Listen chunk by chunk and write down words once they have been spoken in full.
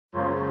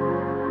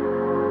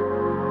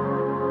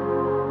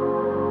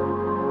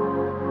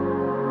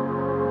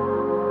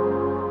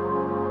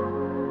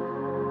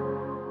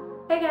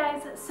Hey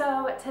guys,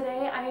 so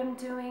today I am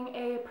doing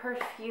a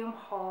perfume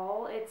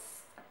haul.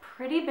 It's a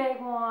pretty big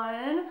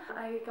one.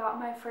 I got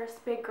my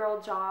first big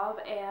girl job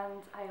and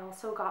I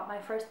also got my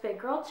first big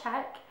girl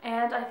check,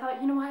 and I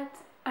thought, you know what?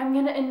 I'm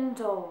gonna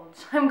indulge.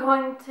 I'm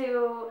going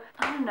to,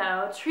 I don't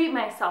know, treat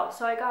myself.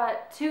 So I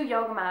got 2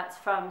 yoga mats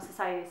from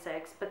Society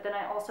 6, but then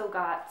I also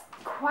got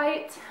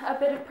quite a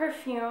bit of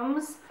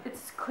perfumes.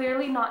 It's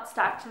clearly not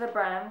stacked to the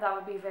brim. That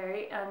would be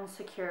very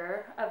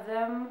insecure of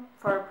them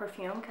for a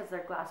perfume because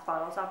they're glass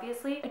bottles,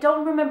 obviously. I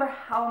don't remember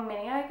how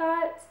many I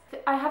got.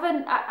 I have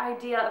an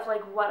idea of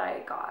like what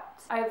I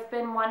got. I've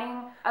been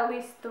wanting at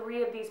least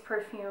 3 of these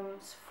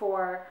perfumes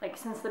for like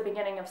since the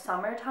beginning of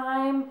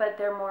summertime, but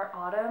they're more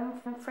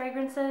autumn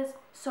fragrances.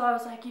 So I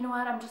was like, you know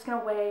what, I'm just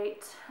gonna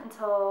wait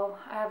until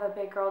I have a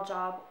big girl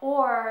job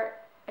or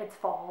it's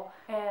fall.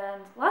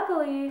 And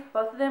luckily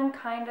both of them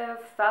kind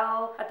of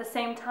fell at the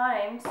same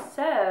time.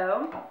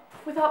 So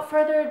without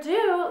further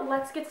ado,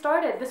 let's get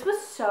started. This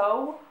was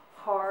so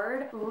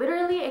hard.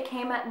 Literally it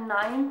came at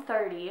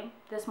 9:30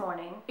 this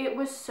morning. It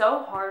was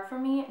so hard for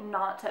me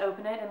not to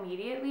open it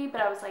immediately,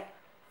 but I was like,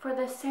 for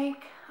the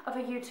sake of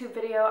a YouTube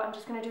video, I'm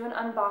just gonna do an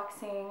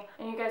unboxing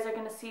and you guys are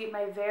gonna see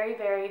my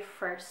very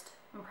first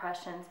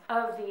impressions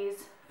of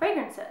these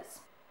fragrances.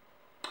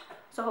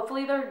 So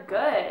hopefully they're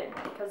good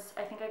because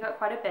I think I got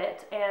quite a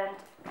bit and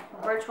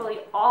virtually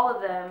all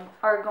of them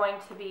are going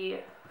to be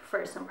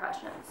first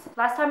impressions.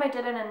 Last time I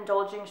did an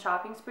indulging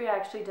shopping spree, I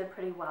actually did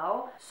pretty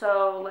well.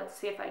 So let's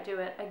see if I do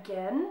it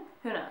again.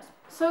 Who knows?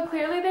 So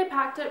clearly they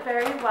packed it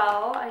very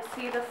well. I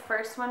see the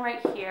first one right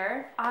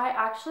here. I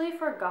actually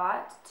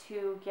forgot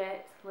to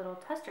get little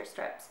tester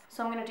strips.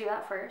 So I'm gonna do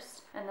that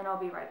first and then I'll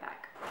be right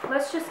back.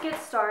 Let's just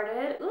get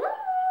started. Ooh.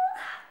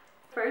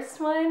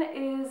 First one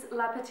is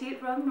La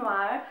Petite Robe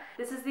Noire.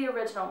 This is the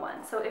original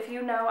one. So if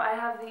you know, I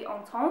have the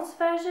Insolence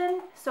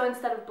version. So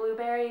instead of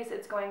blueberries,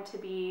 it's going to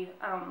be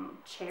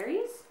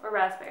cherries or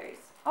raspberries.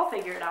 I'll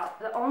figure it out.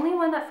 The only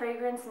one that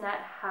Fragrance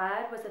Net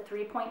had was a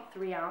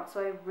 3.3 ounce,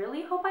 so I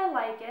really hope I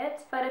like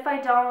it. But if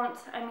I don't,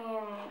 I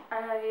mean,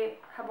 I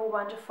have a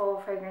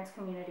wonderful fragrance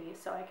community,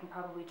 so I can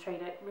probably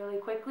trade it really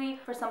quickly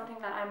for something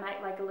that I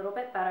might like a little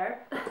bit better.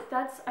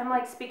 I'm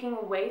like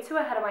speaking way too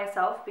ahead of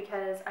myself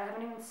because I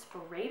haven't even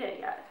sprayed it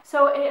yet.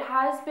 So it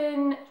has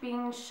been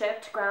being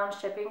shipped, ground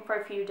shipping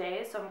for a few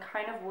days, so I'm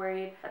kind of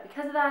worried that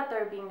because of that,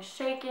 they're being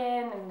shaken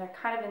and they're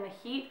kind of in the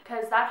heat,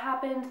 because that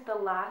happened the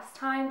last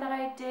time that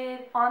I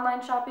did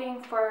online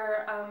shopping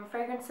for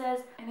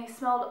fragrances, and they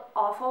smelled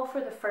awful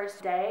for the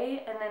first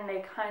day and then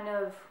they kind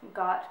of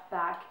got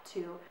back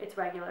to its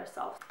regular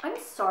self. I'm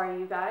sorry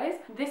you guys.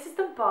 This is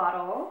the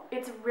bottle.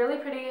 It's really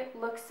pretty.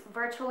 Looks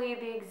virtually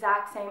the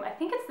exact same. I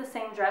think it's the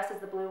same dress as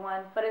the blue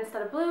one, but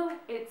instead of blue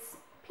it's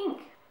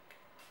pink.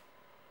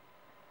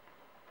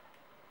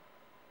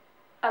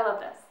 I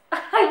love this.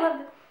 I love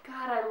this.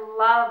 God,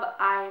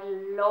 I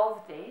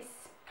love this.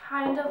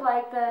 Kind of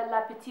like the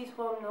La Petite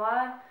Robe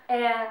Noire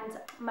and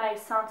my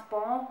Saint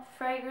Bon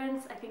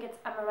fragrance. I think it's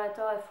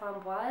Amaretto et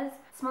Framboise.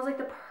 It smells like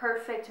the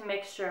perfect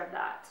mixture of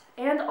that.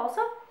 And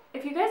also,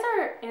 if you guys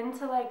are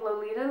into like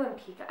Lolita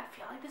Olympica, I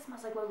feel like this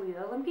smells like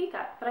Lolita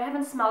Olympica, but I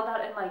haven't smelled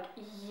that in like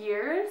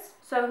years,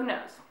 so who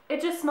knows.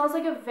 It just smells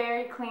like a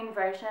very clean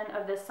version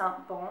of the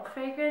Saint Bon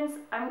fragrance.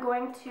 I'm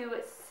going to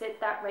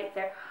sit that right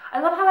there. I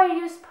love how I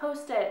used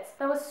Post-its.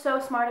 That was so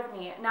smart of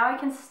me. Now I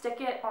can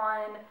stick it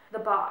on the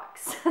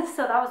box.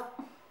 So that was,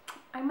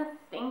 I'm a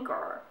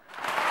thinker.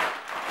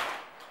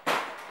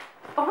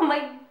 Oh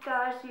my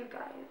gosh, you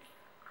guys.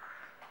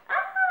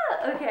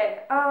 Okay,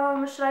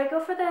 should I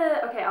go for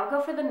the, okay, I'll go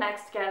for the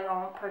next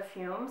Galon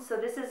perfume. So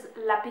this is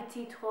La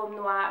Petite Robe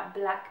Noire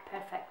Black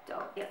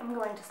Perfecto. Yeah, I'm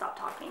going to stop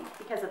talking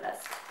because of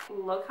this.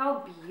 Look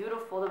how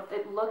beautiful,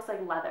 it looks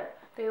like leather.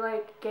 They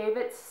like gave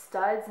it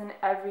studs and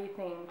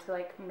everything to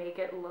like make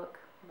it look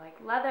like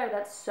leather.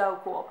 That's so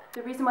cool.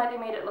 The reason why they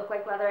made it look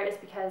like leather is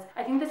because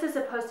I think this is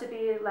supposed to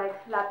be like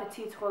La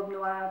Petite Robe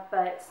Noire,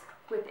 but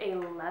with a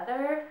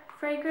leather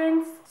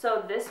fragrance.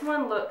 So this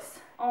one looks,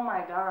 oh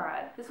my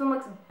god, this one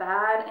looks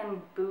bad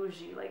and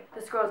bougie. Like,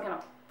 this girl's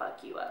gonna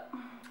fuck you up.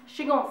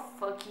 She gonna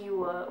fuck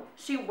you up.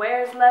 She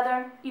wears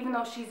leather even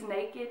though she's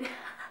naked.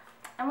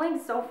 I'm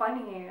like so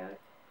funny.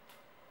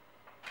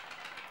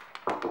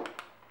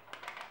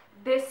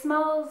 This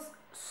smells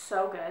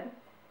so good.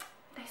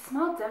 They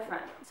smell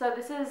different. So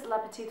this is La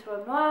Petite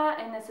Robe Noire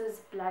and this is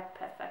Black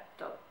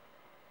Perfecto.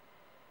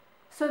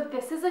 So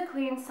this is a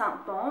clean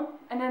Saint Bon,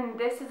 and then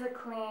this is a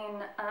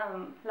clean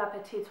La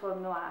Petite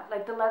Robe Noire.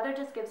 Like the leather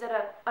just gives it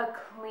a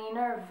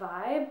cleaner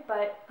vibe,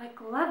 but like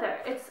leather.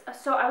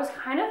 So I was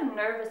kind of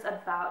nervous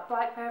about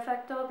Black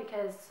Perfecto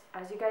because,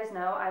 as you guys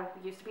know, I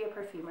used to be a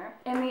perfumer.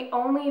 And the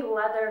only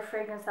leather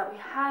fragrance that we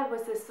had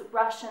was this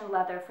Russian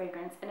leather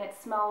fragrance, and it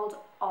smelled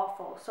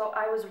awful. So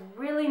I was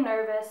really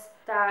nervous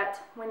that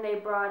when they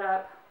brought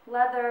up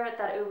leather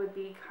that it would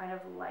be kind of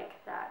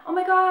like that. Oh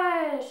my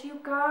gosh, you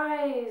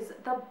guys,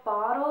 the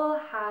bottle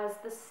has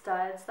the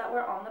studs that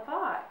were on the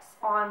box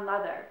on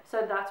leather,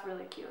 so that's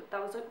really cute.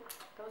 That was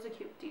a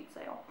cute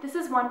detail. This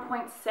is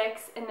 1.6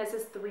 and this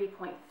is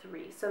 3.3,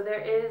 so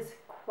there is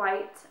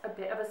quite a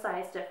bit of a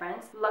size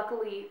difference.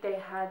 Luckily, they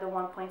had the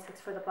 1.6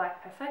 for the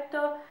black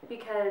Perfecto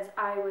because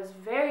I was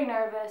very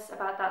nervous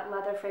about that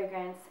leather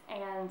fragrance,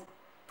 and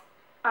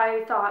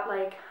I thought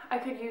like I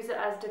could use it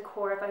as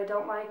decor if I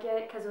don't like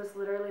it, because it was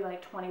literally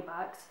like 20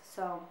 bucks.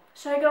 So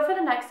should I go for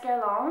the next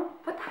Guerlain?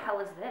 What the hell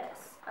is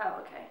this?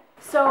 Oh, okay.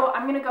 So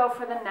I'm gonna go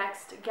for the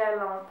next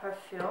Guerlain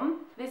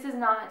Perfume. This is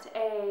not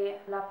a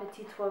La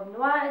Petite Robe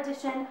Noire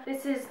edition.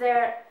 This is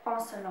their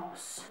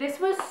Insolence. This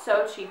was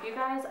so cheap, you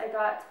guys. I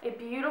got a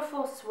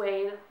beautiful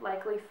suede,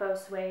 likely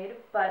faux suede,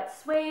 but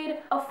suede,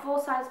 a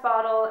full-size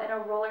bottle, and a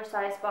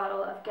roller-size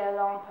bottle of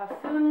Guerlain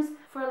Perfumes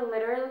for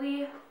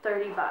literally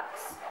 30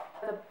 bucks.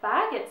 The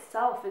bag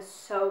itself is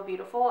so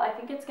beautiful. I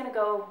think it's gonna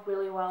go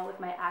really well with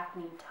my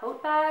Acne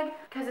tote bag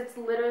because it's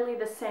literally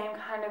the same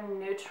kind of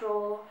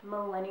neutral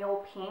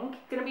millennial pink.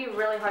 It's gonna be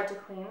really hard to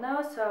clean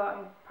though, so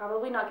I'm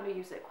probably not gonna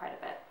use it quite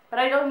a bit. But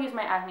I don't use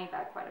my Acne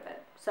bag quite a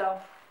bit. So,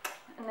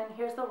 and then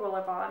here's the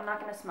roller ball. I'm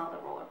not gonna smell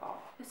the roller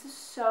ball. This is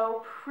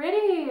so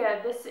pretty.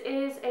 This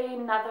is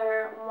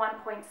another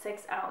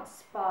 1.6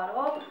 ounce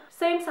bottle.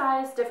 Same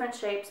size, different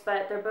shapes,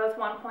 but they're both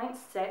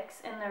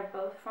 1.6 and they're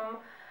both from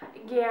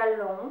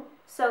Guerlain.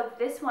 So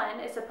this one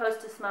is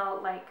supposed to smell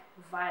like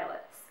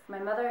violets. My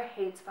mother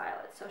hates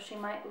violets, so she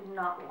might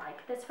not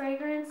like this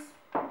fragrance,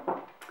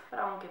 but I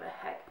don't give a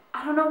heck.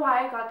 I don't know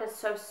why I got this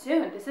so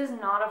soon. This is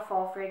not a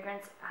fall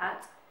fragrance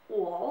at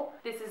all.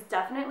 This is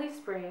definitely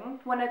spring.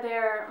 One of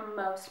their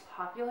most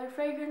popular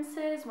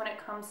fragrances when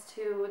it comes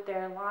to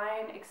their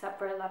line, except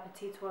for La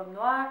Petite Robe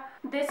Noire.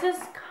 This is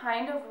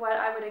kind of what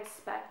I would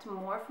expect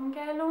more from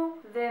Guerlain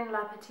than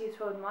La Petite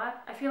Robe Noire.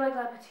 I feel like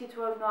La Petite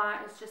Robe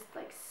Noire is just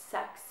like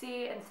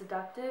sexy and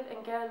seductive,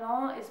 and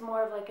Guerlain is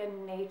more of like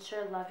a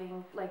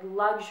nature-loving, like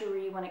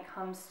luxury when it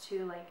comes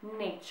to like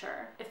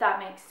nature, if that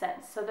makes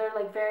sense. So they're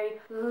like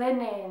very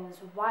linens,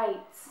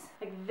 whites.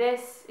 Like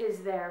this is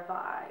their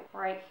vibe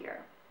right here.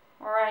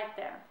 Right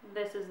there.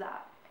 This is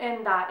that.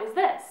 And that is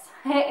this.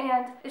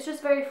 And it's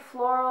just very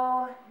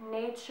floral,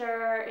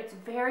 nature. It's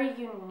very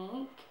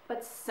unique,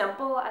 but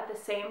simple at the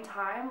same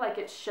time. Like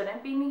it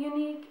shouldn't be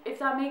unique, if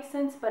that makes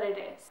sense, but it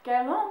is.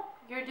 Guerlain,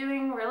 you're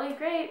doing really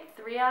great.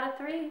 3 out of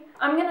 3.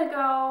 I'm gonna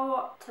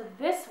go to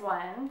this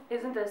one.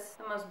 Isn't this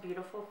the most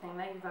beautiful thing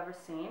that you've ever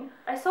seen?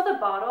 I saw the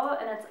bottle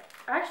and it's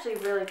actually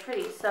really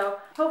pretty. So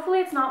hopefully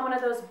it's not one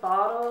of those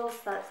bottles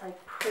that's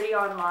like pretty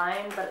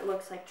online, but it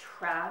looks like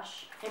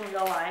trash in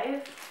real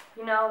life.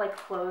 You know, like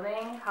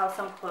clothing, how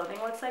some clothing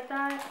looks like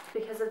that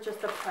because of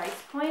just the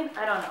price point.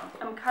 I don't know.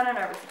 I'm kind of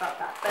nervous about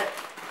that, but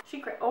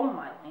oh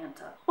my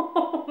Lanta.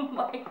 Oh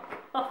my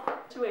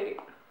gosh, wait.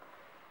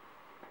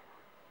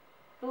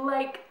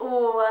 Like,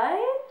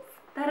 what?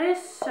 That is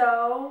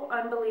so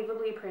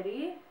unbelievably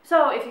pretty.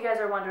 So, if you guys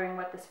are wondering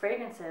what this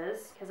fragrance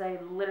is, because I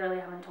literally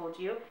haven't told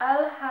you,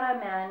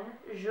 LPRN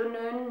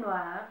Junoon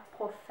Noire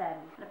pour Femme.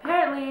 And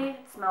apparently,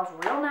 it smells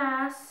real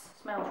nice,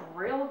 smells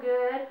real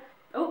good.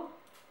 Oh,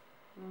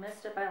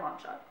 missed it by a long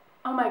shot.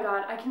 Oh my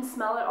god, I can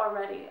smell it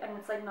already, and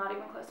it's like not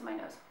even close to my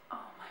nose. Oh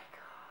my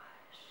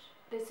gosh.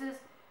 This is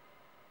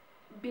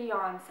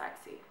beyond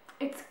sexy.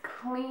 It's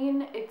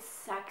clean, it's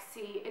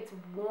sexy, it's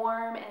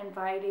warm and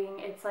inviting.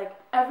 It's like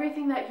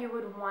everything that you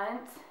would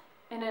want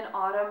in an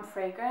autumn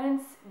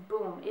fragrance.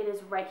 Boom, it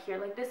is right here.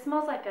 Like this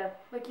smells like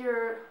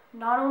you're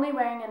not only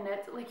wearing a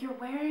knit, like you're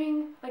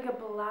wearing like a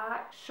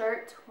black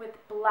shirt with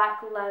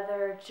black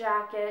leather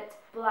jacket,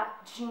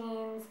 black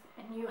jeans,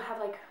 and you have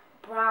like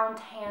brown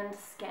tanned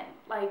skin.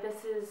 Like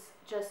this is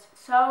just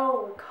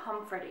so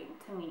comforting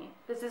to me.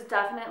 This is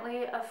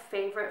definitely a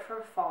favorite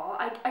for fall.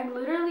 I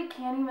literally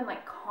can't even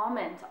like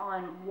comment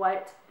on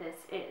what this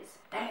is.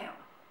 Damn.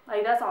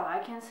 Like that's all I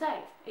can say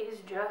is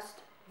just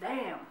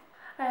damn.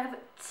 I have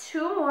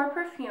 2 more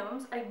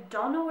perfumes. I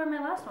don't know where my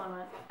last one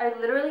went. I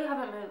literally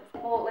haven't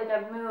moved. Well, like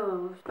I've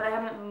moved, but I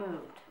haven't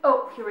moved.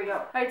 Oh, here we go.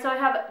 All right, so I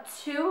have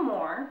 2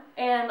 more,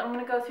 and I'm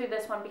gonna go through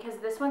this one because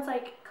this one's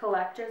like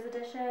collector's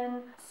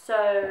edition.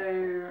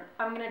 So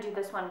I'm gonna do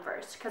this one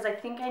first because I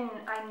think I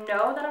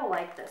know that I'll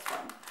like this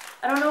one.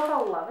 I don't know if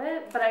I'll love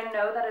it, but I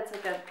know that it's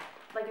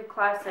like a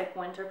classic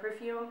winter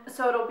perfume.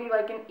 So it'll be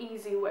like an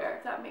easy wear,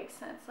 if that makes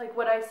sense. Like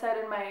what I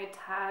said in my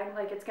tag,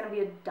 like it's gonna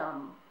be a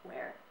dumb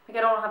wear. Like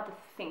I don't have to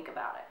think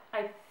about it.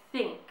 I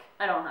think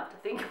I don't have to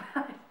think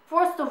about it.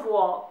 First of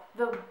all,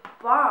 the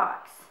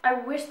box. I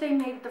wish they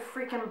made the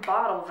freaking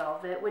bottle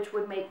velvet, which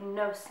would make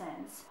no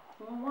sense.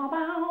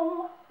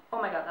 Oh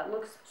my god, that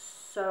looks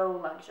so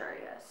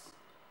luxurious.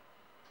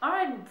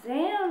 Alright,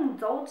 damn,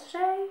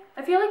 Dolce.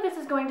 I feel like this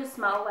is going to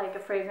smell like a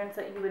fragrance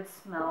that you would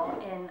smell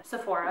in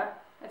Sephora,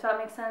 if that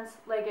makes sense.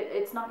 Like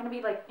it's not going to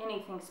be like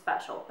anything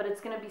special, but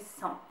it's going to be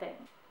something.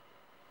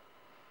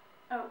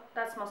 Oh,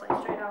 that smells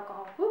like straight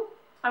alcohol. Woo.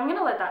 I'm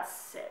gonna let that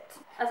sit.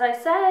 As I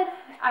said,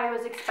 I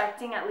was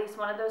expecting at least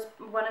one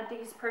of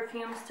these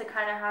perfumes to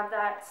kind of have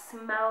that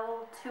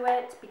smell to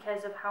it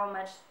because of how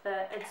much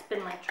it's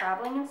been like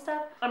traveling and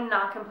stuff. I'm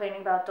not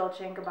complaining about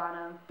Dolce &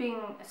 Gabbana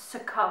being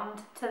succumbed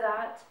to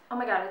that. Oh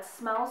my god, it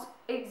smells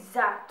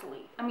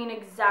exactly, I mean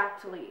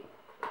exactly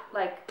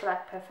like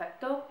Black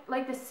Perfecto.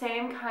 Like the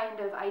same kind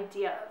of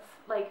idea of,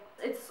 like,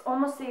 it's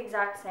almost the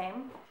exact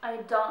same. I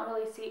don't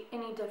really see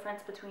any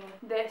difference between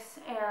this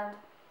and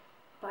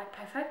Black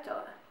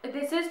Perfecto.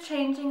 This is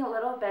changing a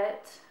little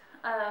bit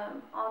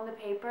on the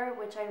paper,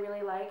 which I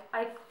really like.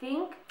 I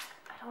think,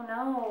 I don't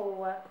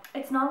know,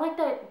 it's not like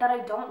that I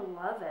don't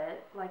love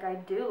it. Like, I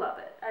do love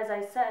it. As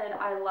I said,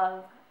 I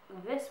love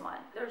this one.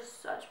 They're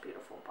such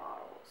beautiful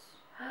bottles.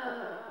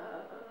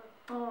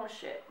 Oh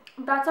shit.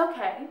 That's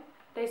okay.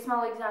 They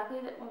smell exactly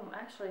the, oh,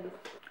 actually,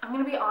 I'm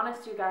gonna be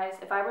honest, you guys,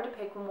 if I were to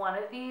pick one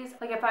of these,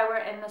 like if I were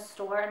in the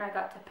store and I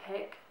got to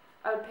pick,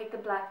 I would pick the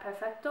Black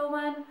Perfecto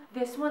one.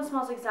 This one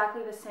smells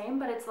exactly the same,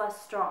 but it's less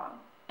strong.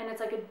 And it's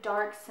like a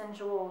dark,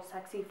 sensual,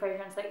 sexy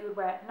fragrance that you would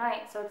wear at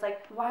night. So it's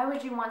like, why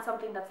would you want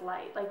something that's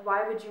light? Like,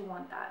 why would you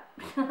want that?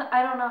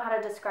 I don't know how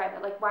to describe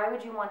it. Like, why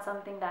would you want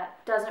something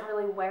that doesn't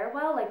really wear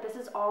well? Like, this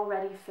is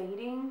already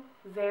fading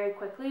very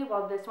quickly,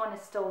 while this one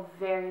is still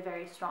very,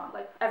 very strong.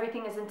 Like,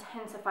 everything is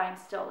intensifying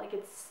still. Like,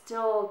 it's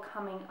still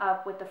coming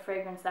up with the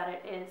fragrance that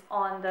it is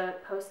on the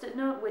post-it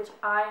note, which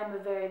I am a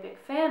very big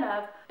fan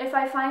of. If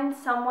I find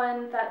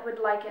someone that would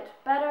like it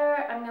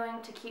better, I'm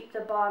going to keep the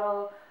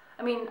bottle.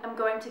 I'm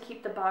going to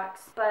keep the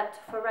box, but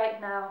for right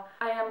now,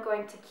 I am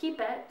going to keep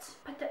it.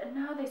 But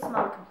now they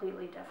smell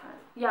completely different.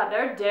 Yeah,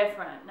 they're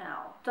different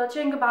now.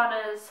 Dolce &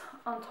 Gabbana's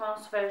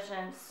Intense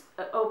versions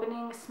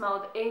opening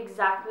smelled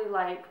exactly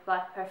like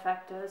Black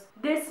Perfecto's.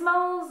 This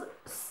smells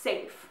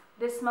safe.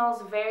 This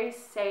smells very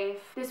safe.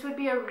 This would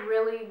be a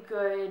really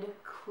good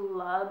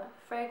club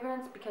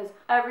fragrance because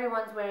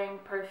everyone's wearing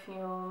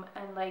perfume,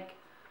 and like,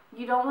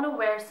 you don't want to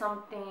wear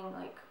something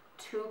like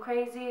too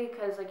crazy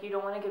because like you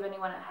don't want to give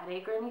anyone a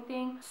headache or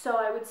anything. So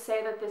I would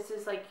say that this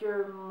is like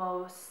your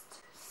most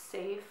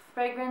safe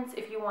fragrance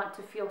if you want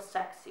to feel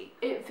sexy.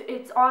 If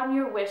it's on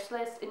your wish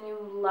list and you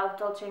love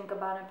Dolce &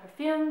 Gabbana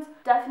perfumes,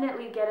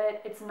 definitely get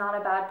it. It's not a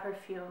bad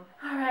perfume.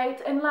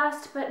 Alright, and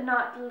last but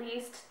not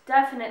least,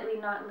 definitely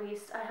not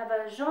least, I have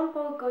a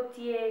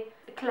JPG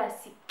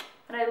Classique.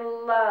 And I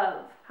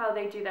love how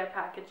they do their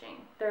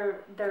packaging.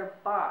 Their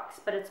box,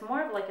 but it's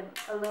more of like an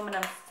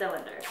aluminum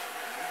cylinder.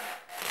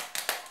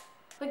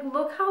 Like,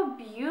 look how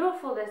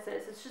beautiful this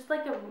is. It's just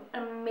like an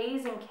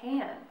amazing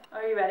can.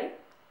 Are you ready?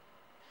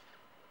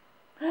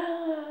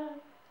 Oh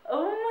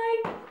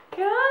my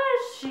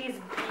gosh,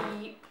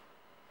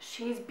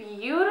 she's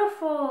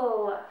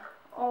beautiful.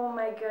 Oh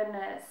my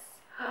goodness.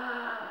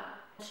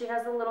 She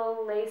has a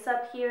little lace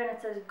up here and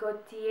it says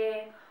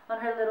Gaultier on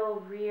her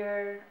little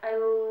rear. I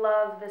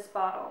love this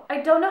bottle.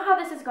 I don't know how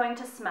this is going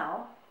to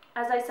smell.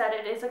 As I said,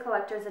 it is a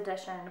collector's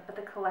edition, but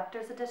the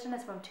collector's edition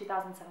is from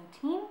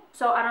 2017.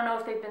 So I don't know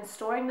if they've been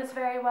storing this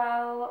very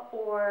well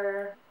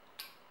or...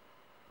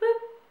 Boop.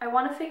 I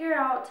want to figure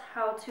out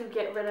how to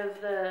get rid of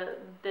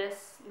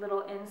this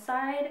little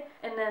inside,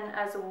 and then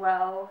as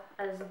well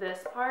as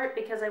this part,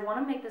 because I want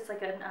to make this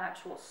like an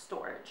actual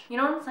storage. You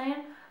know what I'm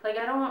saying? Like,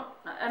 I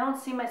don't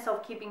see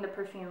myself keeping the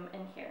perfume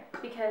in here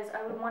because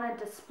I would want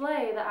to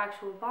display the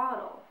actual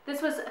bottle.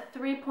 This was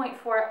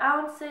 3.4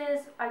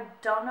 ounces. I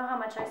don't know how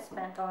much I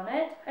spent on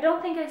it. I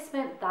don't think I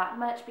spent that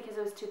much because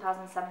it was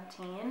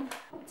 2017.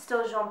 It's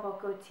still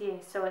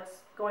JPG, so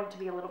it's going to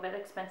be a little bit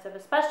expensive,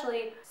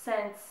 especially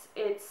since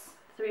it's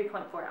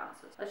 3.4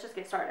 ounces. Let's just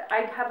get started.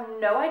 I have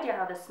no idea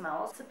how this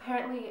smells. It's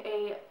apparently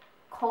a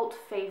cult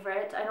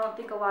favorite. I don't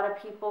think a lot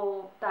of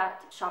people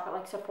that shop at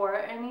like Sephora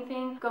or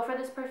anything go for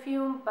this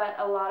perfume, but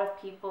a lot of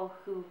people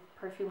who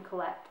perfume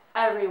collect,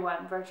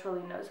 everyone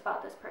virtually knows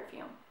about this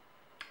perfume.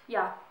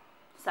 Yeah,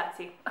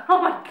 sexy.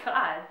 Oh my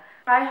god.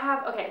 I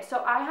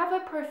have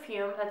a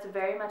perfume that's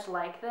very much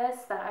like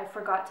this that I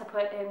forgot to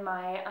put in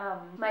my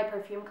my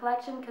perfume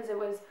collection because it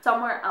was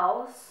somewhere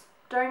else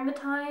during the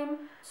time,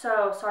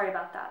 so sorry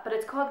about that, but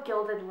it's called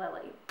Gilded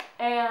Lily,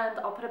 and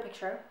I'll put a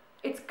picture.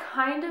 It's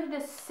kind of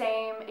the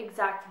same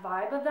exact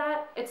vibe of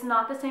that. It's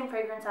not the same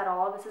fragrance at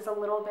all. This is a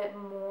little bit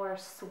more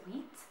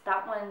sweet.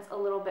 That one's a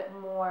little bit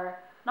more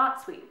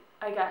not sweet,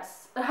 I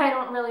guess. I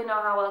don't really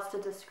know how else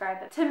to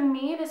describe it. To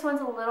me, this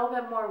one's a little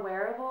bit more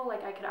wearable.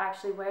 Like, I could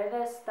actually wear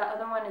this. The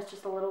other one is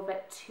just a little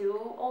bit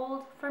too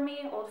old for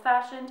me,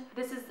 old-fashioned.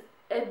 This is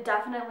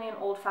definitely an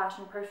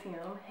old-fashioned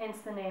perfume, hence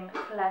the name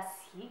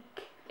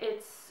Classique.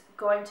 It's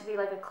going to be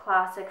like a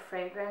classic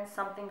fragrance,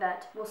 something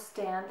that will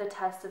stand the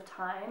test of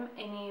time.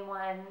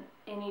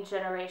 Any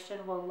generation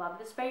will love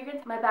this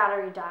fragrance. My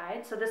battery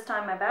died, so this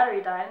time my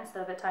battery died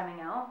instead of it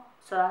timing out,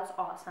 so that's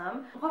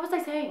awesome. What was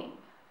I saying?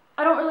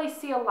 I don't really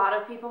see a lot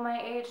of people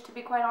my age, to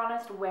be quite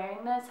honest,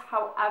 wearing this.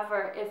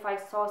 However, if I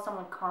saw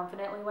someone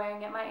confidently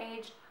wearing it my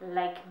age,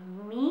 like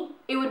me,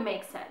 it would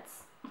make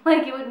sense.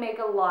 Like, it would make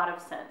a lot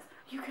of sense.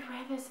 You could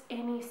wear this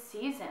any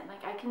season.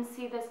 Like, I can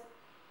see this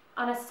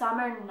on a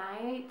summer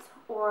night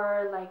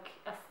or like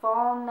a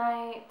fall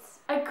night.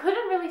 I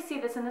couldn't really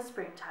see this in the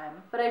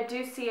springtime, but I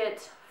do see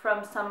it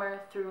from summer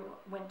through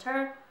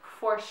winter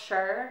for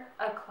sure.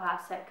 A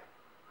classic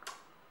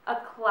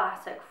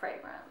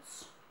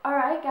fragrance.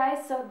 Alright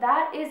guys, so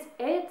that is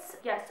it.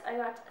 Yes, I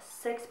got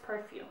 6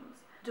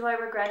 perfumes. Do I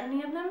regret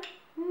any of them?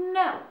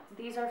 No.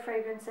 These are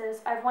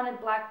fragrances. I've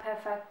wanted Black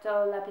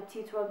Perfecto, La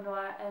Petite, Robe,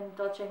 Noire, and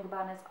Dolce &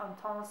 Gabbana's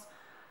Intense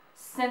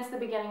since the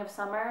beginning of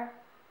summer.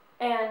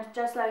 And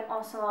just like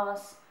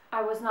Insolence,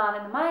 I was not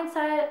in the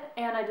mindset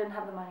and I didn't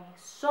have the money.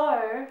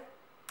 So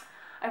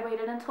I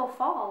waited until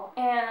fall,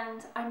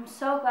 and I'm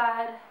so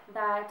glad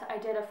that I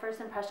did a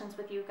first impressions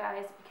with you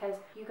guys, because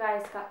you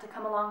guys got to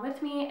come along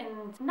with me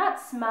and not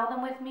smell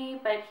them with me,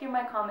 but hear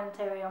my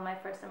commentary on my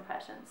first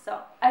impressions.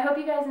 So I hope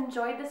you guys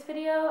enjoyed this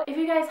video. If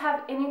you guys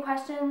have any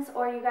questions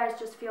or you guys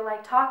just feel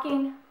like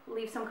talking,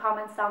 leave some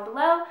comments down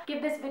below.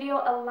 Give this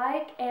video a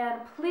like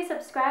and please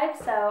subscribe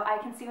so I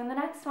can see you in the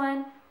next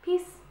one.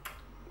 Peace.